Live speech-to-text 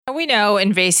We know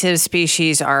invasive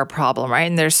species are a problem, right?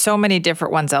 And there's so many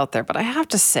different ones out there. But I have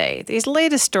to say, these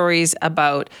latest stories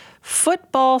about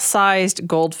football-sized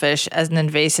goldfish as an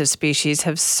invasive species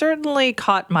have certainly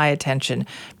caught my attention.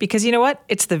 Because you know what?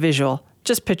 It's the visual.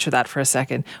 Just picture that for a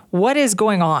second. What is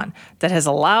going on that has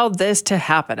allowed this to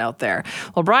happen out there?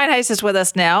 Well, Brian Heise is with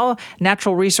us now,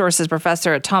 Natural Resources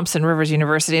Professor at Thompson Rivers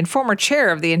University and former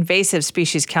chair of the Invasive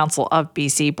Species Council of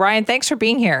BC. Brian, thanks for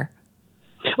being here.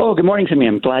 Oh, good morning to me.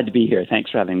 I'm glad to be here.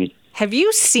 Thanks for having me. Have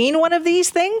you seen one of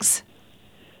these things?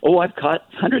 Oh, I've caught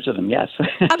hundreds of them, yes.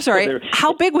 I'm sorry. So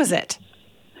how big was it?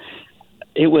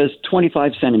 It was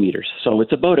 25 centimeters, so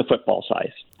it's about a football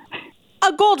size.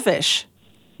 A goldfish?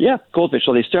 Yeah, goldfish.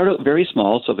 So they start out very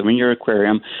small, so that when you're in your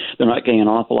aquarium, they're not getting an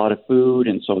awful lot of food,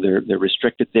 and so they're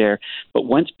restricted there. But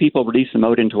once people release them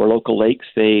out into our local lakes,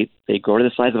 they grow to the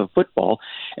size of a football.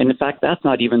 And in fact, that's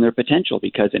not even their potential,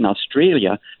 because in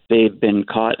Australia, they've been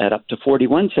caught at up to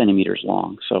 41 centimeters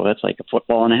long. So that's like a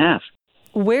football and a half.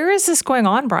 Where is this going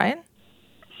on, Brian?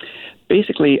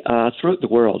 Basically, throughout the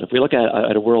world. If we look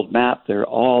at a world map, they're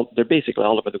basically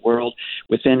all over the world.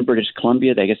 Within British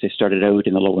Columbia, I guess they started out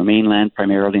in the Lower Mainland,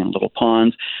 primarily in little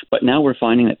ponds. But now we're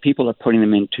finding that people are putting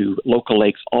them into local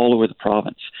lakes all over the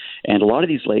province. And a lot of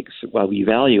these lakes, we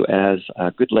value as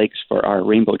good lakes for our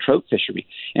rainbow trout fishery.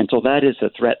 And so that is a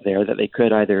threat there, that they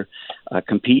could either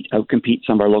outcompete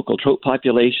some of our local trout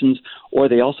populations, or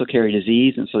they also carry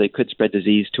disease, and so they could spread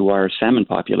disease to our salmon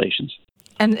populations.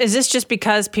 And is this just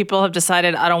because people have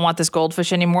decided, I don't want this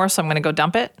goldfish anymore, so I'm going to go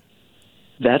dump it?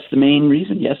 That's the main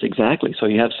reason. Yes, exactly. So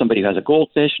you have somebody who has a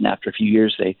goldfish, and after a few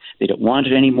years, they don't want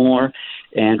it anymore.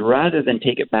 And rather than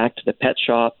take it back to the pet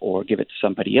shop or give it to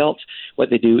somebody else, what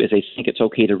they do is they think it's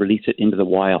okay to release it into the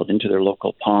wild, into their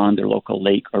local pond, their local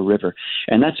lake or river.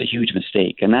 And that's a huge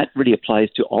mistake. And that really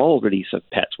applies to all release of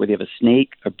pets, whether you have a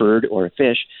snake, a bird, or a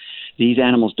fish. These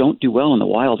animals don't do well in the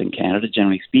wild in Canada,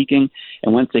 generally speaking,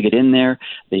 and once they get in there,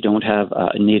 they don't have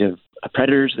native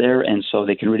predators there, and so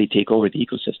they can really take over the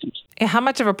ecosystems. How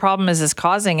much of a problem is this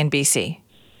causing in BC?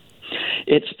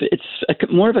 It's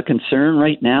more of a concern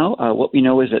right now. What we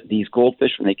know is that these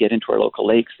goldfish, when they get into our local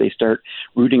lakes, they start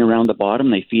rooting around the bottom.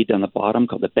 They feed on the bottom,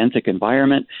 called the benthic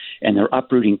environment, and they're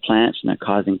uprooting plants, and they're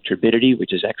causing turbidity,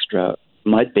 which is extra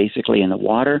mud basically in the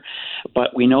water.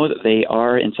 But we know that they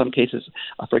are, in some cases,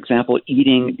 for example,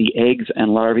 eating the eggs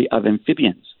and larvae of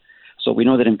amphibians. So we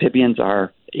know that amphibians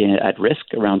are at risk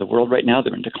around the world right now.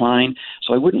 They're in decline.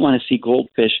 So I wouldn't want to see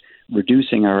goldfish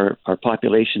reducing our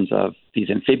populations of these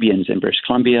amphibians in British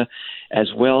Columbia.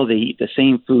 As well, they eat the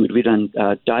same food. We've done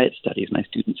diet studies, my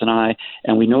students and I,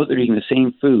 and we know they're eating the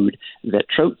same food that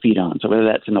trout feed on. So whether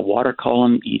that's in the water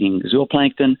column, eating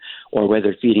zooplankton, or whether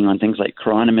they're feeding on things like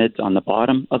chironomids on the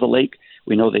bottom of the lake,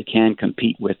 we know they can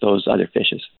compete with those other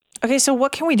fishes. Okay, so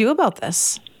what can we do about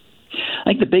this? I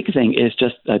think the big thing is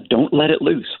just don't let it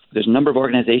loose. There's a number of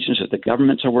organizations that the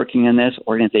governments are working on this.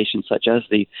 Organizations such as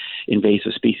the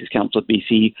Invasive Species Council of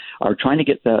BC are trying to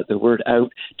get the word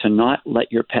out to not let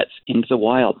your pets into the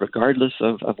wild, regardless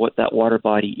of what that water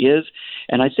body is.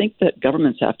 And I think that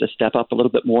governments have to step up a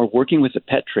little bit more, working with the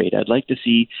pet trade. I'd like to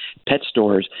see pet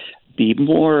stores be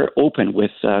more open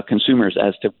with consumers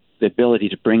as to the ability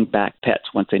to bring back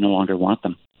pets once they no longer want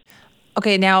them.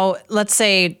 Okay, now let's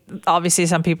say obviously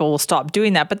some people will stop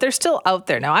doing that, but they're still out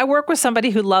there. Now I work with somebody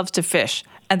who loves to fish,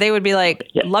 and they would be like,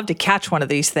 I'd love to catch one of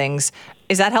these things.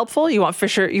 Is that helpful? You want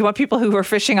people who are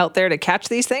fishing out there to catch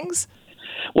these things?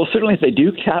 Well, certainly if they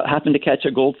do happen to catch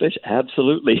a goldfish,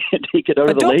 absolutely take it out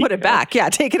of the lake. But don't put it back. Yeah,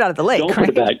 take it out of the lake. Don't put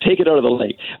it back. Take it out of the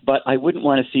lake. But I wouldn't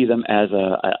want to see them as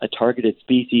a targeted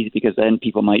species, because then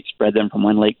people might spread them from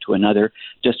one lake to another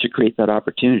just to create that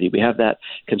opportunity. We have that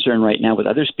concern right now with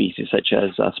other species, such as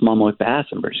smallmouth bass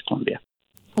in British Columbia.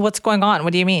 What's going on?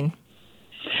 What do you mean?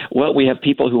 Well, we have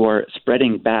people who are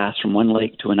spreading bass from one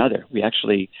lake to another. We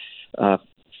actually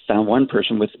found one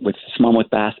person with smallmouth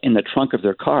bass in the trunk of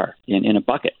their car in a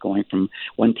bucket going from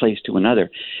one place to another.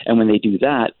 And when they do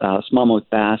that, smallmouth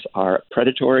bass are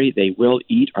predatory. They will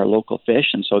eat our local fish.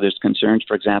 And so there's concerns,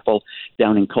 for example,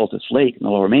 down in Cultus Lake in the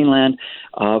Lower Mainland,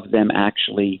 of them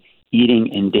actually eating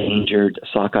endangered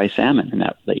sockeye salmon in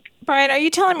that lake. Brian, are you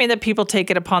telling me that people take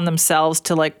it upon themselves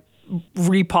to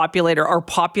repopulate or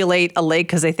populate a lake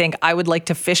because they think, I would like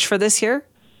to fish for this here?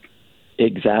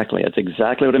 Exactly. That's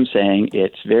exactly what I'm saying.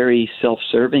 It's very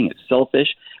self-serving. It's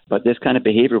selfish. But this kind of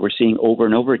behavior we're seeing over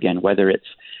and over again, whether it's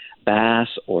bass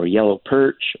or yellow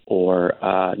perch or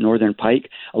northern pike,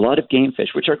 a lot of game fish,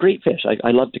 which are great fish.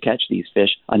 I love to catch these fish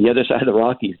on the other side of the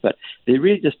Rockies, but they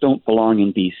really just don't belong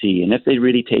in BC. And if they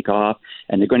really take off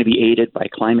and they're going to be aided by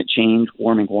climate change,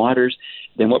 warming waters,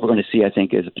 then what we're going to see, I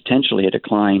think, is potentially a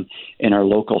decline in our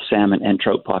local salmon and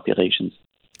trout populations.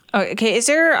 Okay, is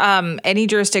there any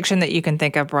jurisdiction that you can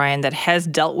think of, Brian, that has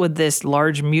dealt with this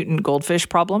large mutant goldfish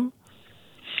problem?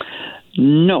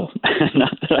 No,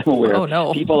 not that I'm aware of.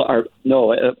 Oh,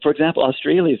 no. For example,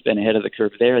 Australia's been ahead of the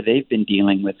curve there. They've been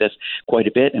dealing with this quite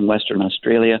a bit in Western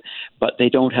Australia, but they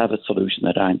don't have a solution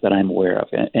that I'm aware of.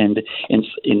 And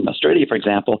in Australia, for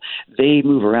example, they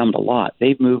move around a lot.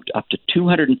 They've moved up to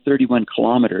 231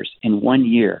 kilometers in 1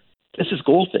 year. This is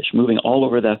goldfish moving all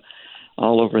over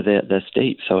the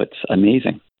state, so it's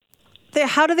amazing.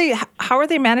 How are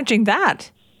they managing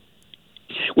that?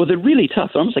 Well, they're really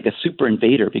tough. They're almost like a super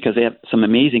invader because they have some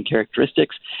amazing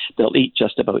characteristics. They'll eat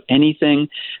just about anything.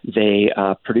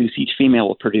 Each female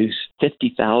will produce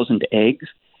 50,000 eggs,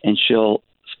 and she'll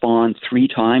spawn 3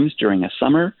 times during a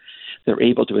summer. They're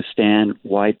able to withstand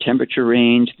wide temperature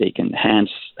range. They can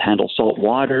handle salt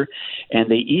water, and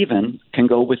they even can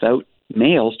go without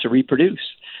males to reproduce.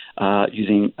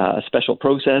 Using a special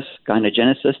process,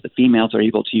 gynogenesis, the females are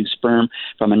able to use sperm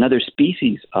from another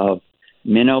species of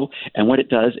minnow, and what it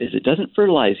does is it doesn't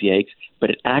fertilize the eggs,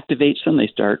 but it activates them. They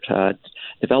start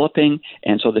developing,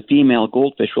 and so the female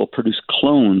goldfish will produce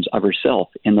clones of herself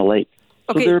in the lake.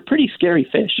 Okay. So they're a pretty scary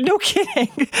fish. No kidding.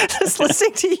 Just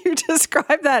listening to you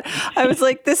describe that, I was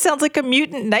like, this sounds like a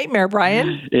mutant nightmare,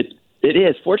 Brian. It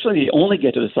is. Fortunately, they only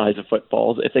get to the size of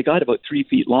footballs. If they got about 3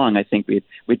 feet long, I think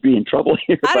we'd be in trouble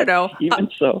here. I don't know. Even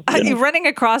so. Running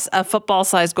across a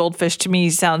football-sized goldfish to me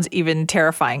sounds even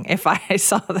terrifying if I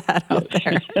saw that out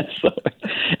there.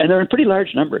 And they're in pretty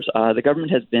large numbers. The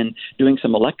government has been doing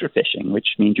some electrofishing,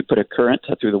 which means you put a current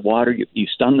through the water, you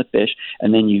stun the fish,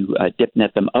 and then you dip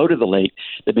net them out of the lake.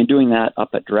 They've been doing that up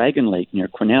at Dragon Lake near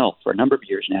Quesnel for a number of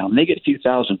years now, and they get a few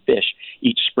thousand fish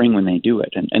each spring when they do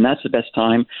it. And that's the best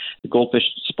time. The goldfish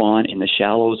spawn in the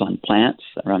shallows on plants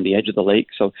around the edge of the lake.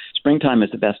 So springtime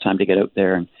is the best time to get out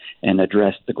there and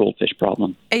address the goldfish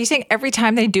problem. Are you saying every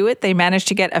time they do it, they manage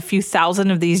to get a few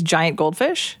thousand of these giant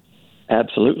goldfish?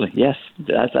 Absolutely, yes.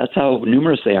 That's how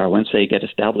numerous they are once they get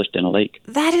established in a lake.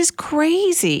 That is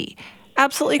crazy.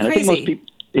 Absolutely crazy.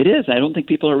 It is. I don't think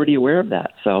people are really aware of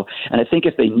that. And I think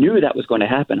if they knew that was going to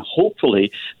happen,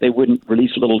 hopefully they wouldn't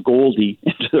release little Goldie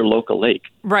into their local lake.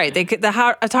 Right. It's a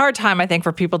hard time, I think,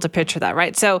 for people to picture that,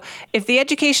 right? So if the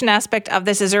education aspect of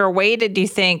this, is there a way to, do you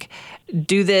think,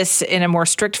 do this in a more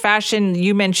strict fashion?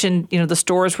 You mentioned, the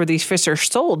stores where these fish are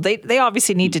sold. They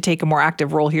obviously need to take a more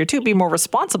active role here, too, be more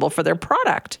responsible for their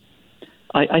product.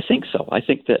 I think so. I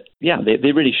think that,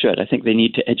 they really should. I think they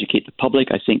need to educate the public.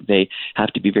 I think they have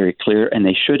to be very clear, and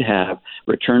they should have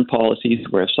return policies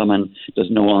where if someone does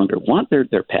no longer want their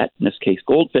pet, in this case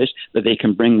goldfish, that they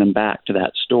can bring them back to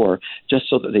that store just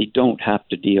so that they don't have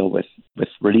to deal with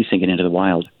releasing it into the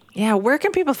wild. Yeah, where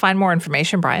can people find more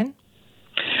information, Brian?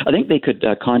 I think they could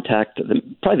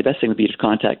probably the best thing would be to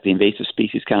contact the Invasive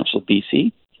Species Council of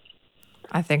BC.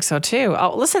 I think so too.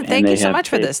 Oh, listen, thank you so much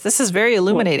for this. This is very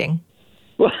illuminating.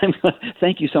 Well,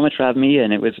 thank you so much for having me,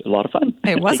 and it was a lot of fun.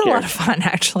 It was a lot of fun,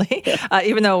 actually,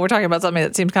 even though we're talking about something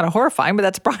that seems kind of horrifying. But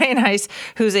that's Brian Heise,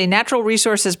 who's a natural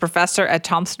resources professor at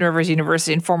Thompson Rivers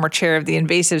University and former chair of the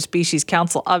Invasive Species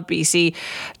Council of BC,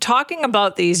 talking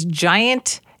about these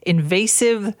giant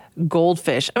invasive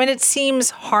goldfish. I mean, it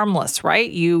seems harmless, right?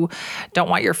 You don't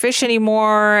want your fish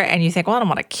anymore, and you think, well, I don't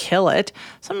want to kill it,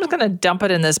 so I'm just going to dump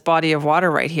it in this body of water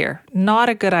right here. Not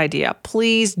a good idea.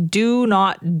 Please do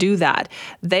not do that.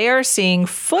 They are seeing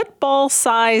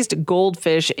football-sized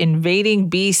goldfish invading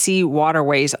BC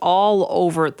waterways all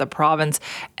over the province,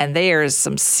 and there is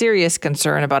some serious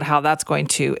concern about how that's going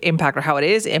to impact, or how it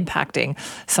is impacting,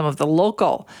 some of the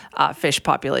local fish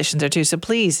populations there too. So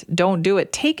please don't do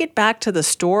it. Take it back to the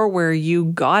store where you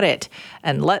got it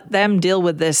and let them deal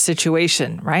with this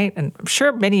situation, right? And I'm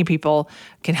sure many people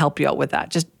can help you out with that.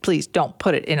 Just please don't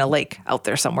put it in a lake out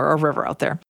there somewhere or a river out there.